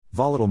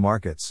Volatile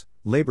markets,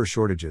 labor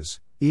shortages,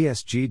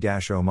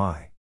 ESG-oh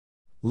my.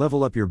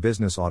 Level up your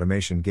business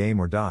automation game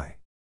or die.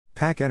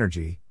 PAC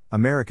Energy,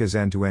 America's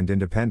end-to-end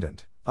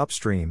independent,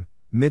 upstream,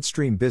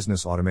 midstream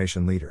business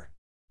automation leader.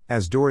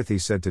 As Dorothy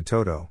said to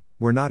Toto,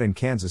 we're not in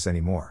Kansas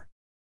anymore.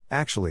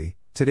 Actually,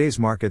 today's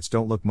markets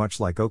don't look much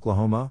like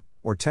Oklahoma,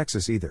 or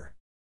Texas either.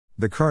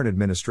 The current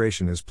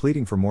administration is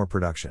pleading for more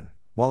production,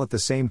 while at the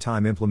same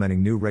time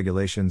implementing new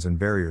regulations and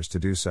barriers to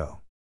do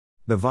so.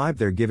 The vibe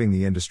they're giving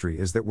the industry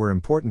is that we're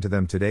important to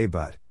them today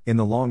but, in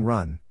the long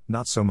run,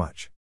 not so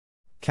much.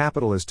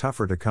 Capital is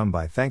tougher to come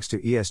by thanks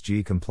to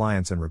ESG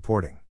compliance and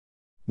reporting.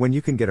 When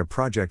you can get a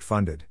project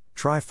funded,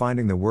 try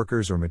finding the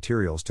workers or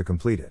materials to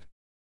complete it.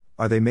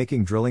 Are they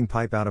making drilling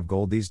pipe out of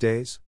gold these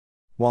days?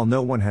 While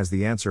no one has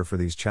the answer for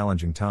these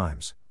challenging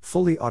times,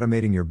 fully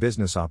automating your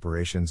business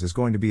operations is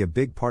going to be a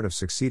big part of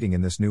succeeding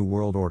in this new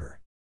world order.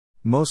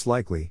 Most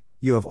likely,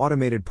 you have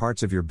automated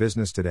parts of your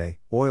business today,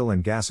 oil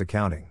and gas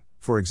accounting,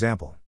 for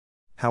example.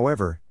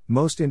 However,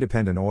 most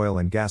independent oil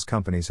and gas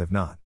companies have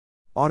not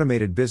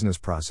automated business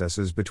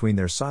processes between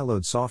their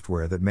siloed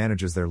software that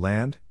manages their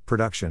land,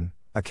 production,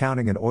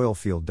 accounting and oil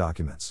field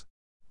documents.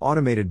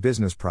 Automated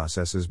business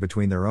processes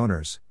between their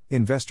owners,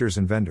 investors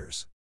and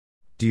vendors.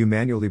 Do you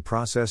manually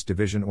process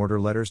division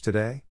order letters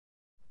today?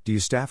 Do you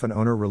staff an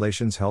owner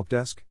relations help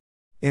desk?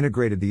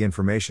 Integrated the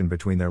information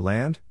between their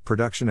land,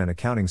 production and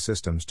accounting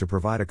systems to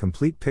provide a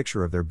complete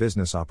picture of their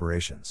business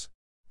operations.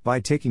 By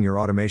taking your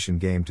automation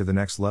game to the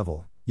next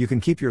level, you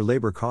can keep your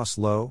labor costs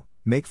low,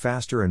 make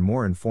faster and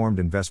more informed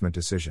investment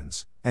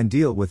decisions, and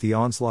deal with the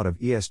onslaught of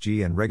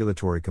ESG and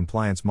regulatory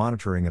compliance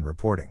monitoring and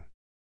reporting.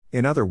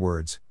 In other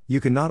words,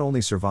 you can not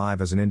only survive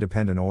as an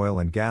independent oil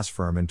and gas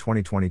firm in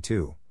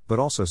 2022, but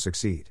also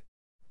succeed.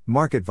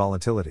 Market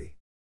volatility.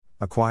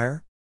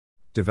 Acquire?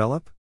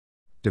 Develop?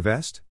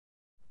 Divest?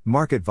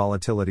 Market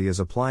volatility is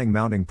applying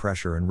mounting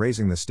pressure and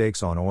raising the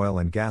stakes on oil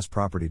and gas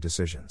property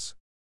decisions.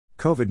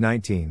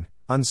 COVID-19,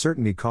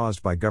 uncertainty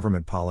caused by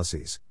government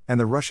policies, and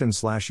the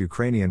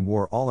Russian/Ukrainian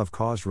war all have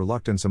caused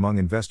reluctance among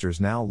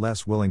investors now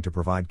less willing to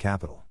provide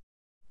capital.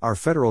 Our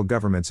federal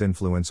government's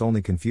influence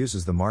only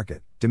confuses the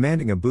market,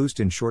 demanding a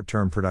boost in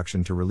short-term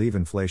production to relieve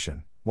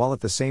inflation, while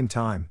at the same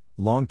time,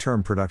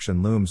 long-term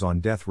production looms on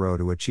death row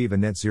to achieve a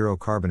net zero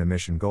carbon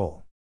emission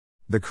goal.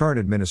 The current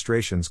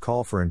administration's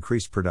call for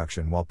increased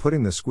production while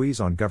putting the squeeze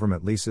on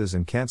government leases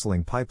and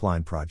canceling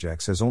pipeline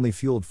projects has only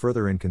fueled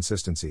further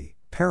inconsistency,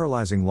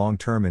 paralyzing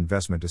long-term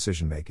investment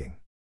decision-making.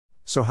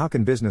 So how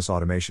can business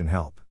automation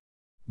help?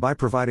 By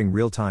providing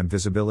real-time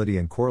visibility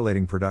and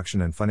correlating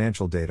production and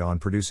financial data on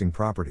producing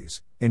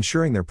properties,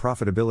 ensuring their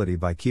profitability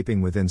by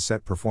keeping within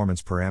set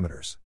performance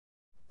parameters.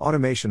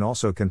 Automation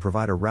also can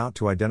provide a route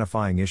to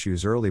identifying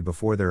issues early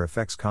before their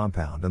effects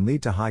compound and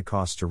lead to high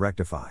costs to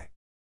rectify.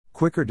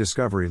 Quicker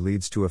discovery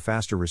leads to a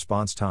faster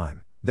response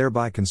time,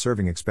 thereby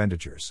conserving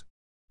expenditures.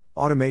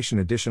 Automation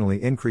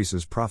additionally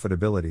increases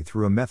profitability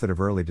through a method of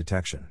early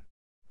detection.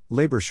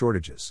 Labor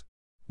shortages.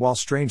 While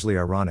strangely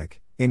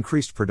ironic,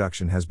 increased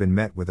production has been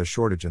met with a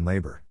shortage in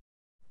labor.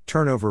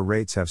 Turnover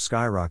rates have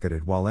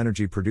skyrocketed while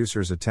energy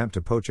producers attempt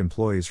to poach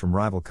employees from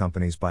rival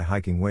companies by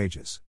hiking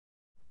wages.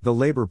 The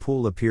labor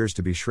pool appears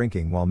to be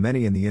shrinking while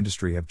many in the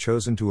industry have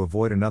chosen to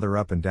avoid another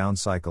up and down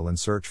cycle and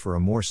search for a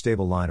more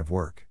stable line of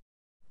work.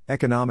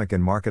 Economic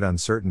and market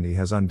uncertainty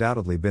has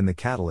undoubtedly been the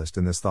catalyst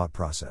in this thought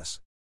process.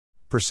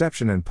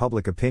 Perception and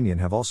public opinion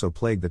have also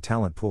plagued the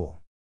talent pool.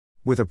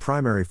 With a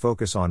primary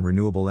focus on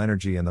renewable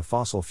energy and the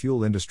fossil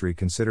fuel industry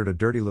considered a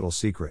dirty little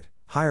secret,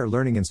 higher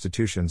learning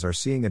institutions are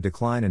seeing a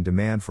decline in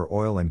demand for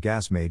oil and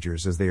gas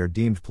majors as they are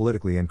deemed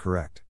politically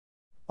incorrect.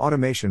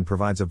 Automation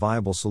provides a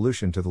viable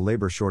solution to the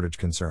labor shortage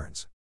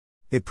concerns.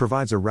 It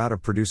provides a route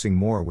of producing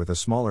more with a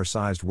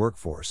smaller-sized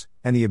workforce,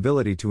 and the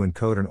ability to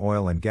encode an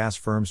oil and gas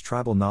firm's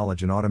tribal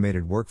knowledge in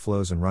automated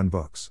workflows and run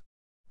books.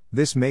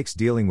 This makes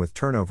dealing with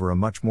turnover a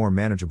much more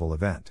manageable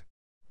event.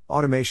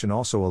 Automation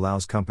also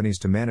allows companies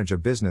to manage a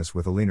business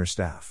with a leaner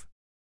staff.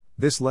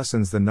 This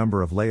lessens the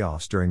number of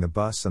layoffs during the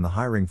busts and the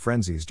hiring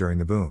frenzies during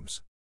the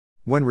booms.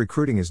 When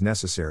recruiting is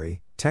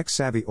necessary,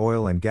 tech-savvy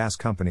oil and gas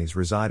companies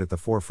reside at the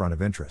forefront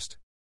of interest.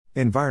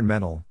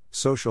 Environmental,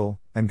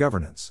 social, and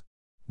governance.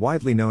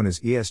 Widely known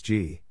as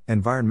ESG,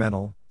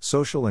 environmental,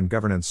 social and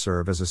governance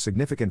serve as a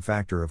significant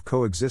factor of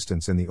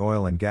coexistence in the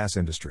oil and gas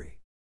industry.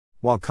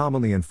 While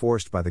commonly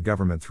enforced by the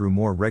government through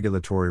more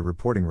regulatory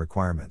reporting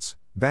requirements,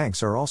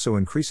 banks are also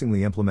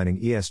increasingly implementing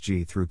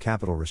ESG through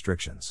capital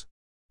restrictions.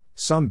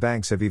 Some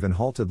banks have even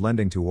halted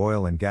lending to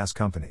oil and gas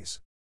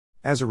companies.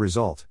 As a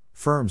result,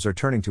 firms are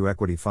turning to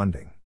equity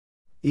funding.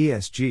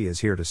 ESG is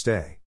here to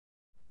stay.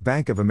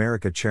 Bank of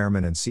America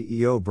Chairman and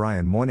CEO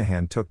Brian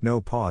Moynihan took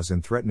no pause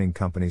in threatening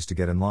companies to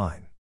get in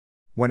line.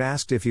 When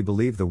asked if he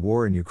believed the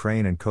war in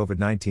Ukraine and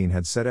COVID-19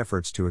 had set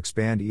efforts to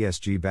expand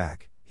ESG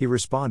back, he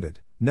responded,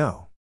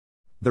 "No."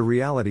 The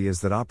reality is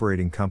that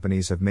operating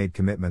companies have made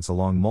commitments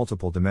along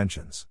multiple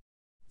dimensions.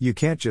 You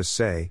can't just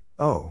say,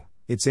 "Oh,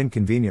 it's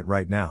inconvenient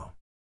right now."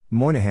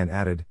 Moynihan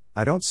added,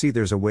 "I don't see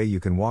there's a way you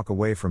can walk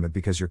away from it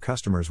because your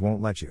customers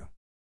won't let you.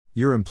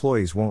 Your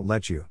employees won't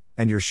let you,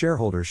 And your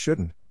shareholders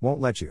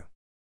won't let you.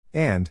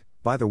 And,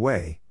 by the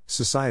way,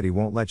 society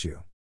won't let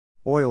you.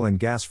 Oil and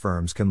gas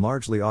firms can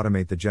largely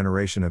automate the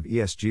generation of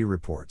ESG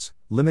reports,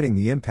 limiting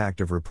the impact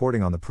of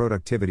reporting on the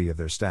productivity of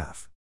their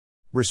staff.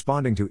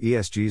 Responding to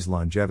ESG's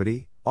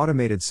longevity,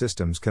 automated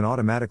systems can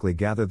automatically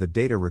gather the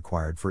data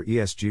required for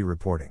ESG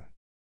reporting.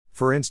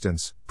 For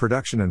instance,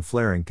 production and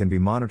flaring can be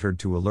monitored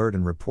to alert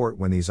and report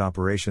when these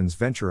operations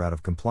venture out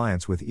of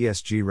compliance with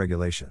ESG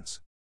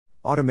regulations.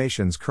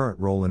 Automation's current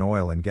role in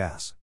oil and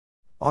gas.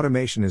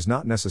 Automation is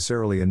not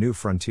necessarily a new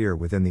frontier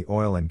within the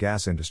oil and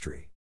gas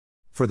industry.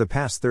 For the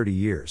past 30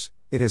 years,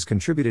 it has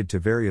contributed to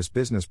various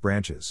business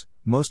branches,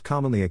 most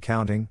commonly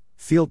accounting,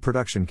 field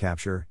production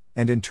capture,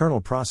 and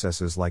internal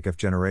processes like IF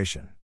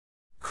generation.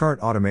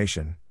 Current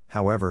automation,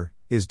 however,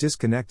 is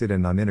disconnected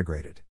and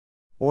unintegrated.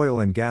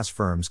 Oil and gas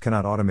firms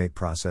cannot automate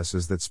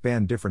processes that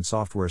span different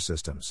software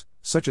systems,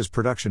 such as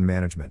production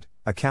management,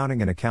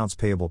 accounting, and accounts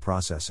payable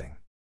processing.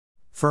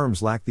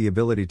 Firms lack the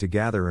ability to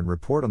gather and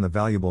report on the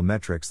valuable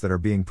metrics that are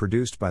being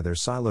produced by their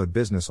siloed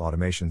business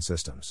automation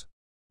systems.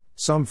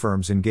 Some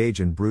firms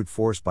engage in brute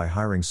force by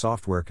hiring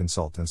software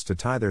consultants to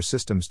tie their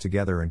systems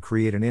together and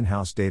create an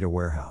in-house data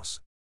warehouse.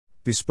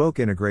 Bespoke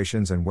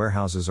integrations and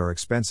warehouses are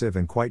expensive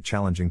and quite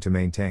challenging to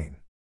maintain.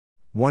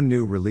 One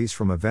new release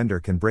from a vendor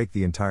can break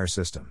the entire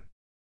system.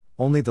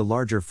 Only the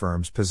larger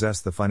firms possess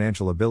the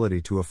financial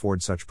ability to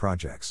afford such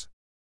projects.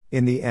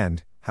 In the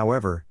end,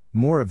 however,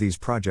 more of these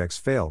projects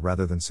fail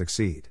rather than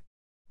succeed.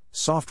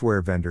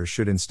 Software vendors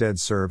should instead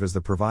serve as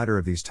the provider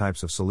of these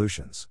types of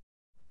solutions.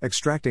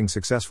 Extracting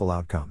successful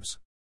outcomes.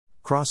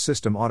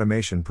 Cross-system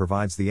automation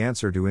provides the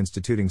answer to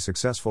instituting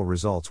successful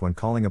results when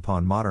calling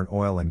upon modern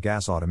oil and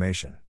gas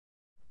automation.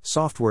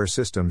 Software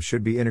systems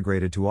should be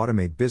integrated to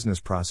automate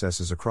business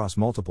processes across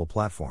multiple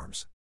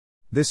platforms.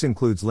 This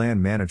includes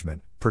land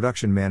management,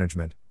 production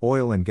management,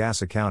 oil and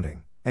gas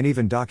accounting, and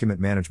even document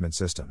management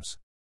systems.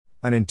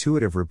 An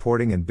intuitive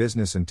reporting and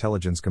business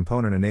intelligence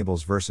component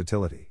enables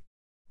versatility.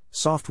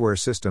 Software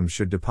systems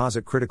should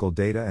deposit critical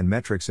data and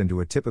metrics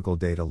into a typical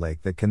data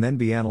lake that can then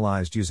be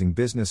analyzed using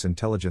business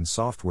intelligence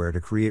software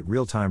to create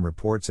real-time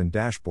reports and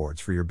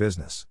dashboards for your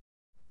business.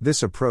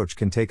 This approach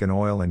can take an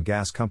oil and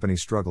gas company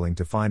struggling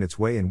to find its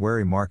way in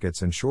wary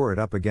markets and shore it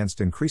up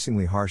against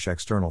increasingly harsh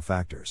external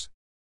factors.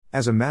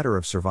 As a matter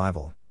of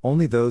survival,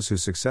 only those who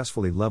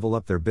successfully level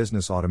up their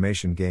business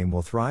automation game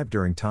will thrive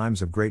during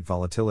times of great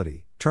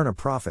volatility, turn a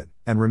profit,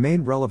 and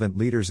remain relevant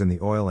leaders in the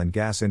oil and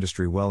gas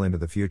industry well into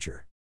the future.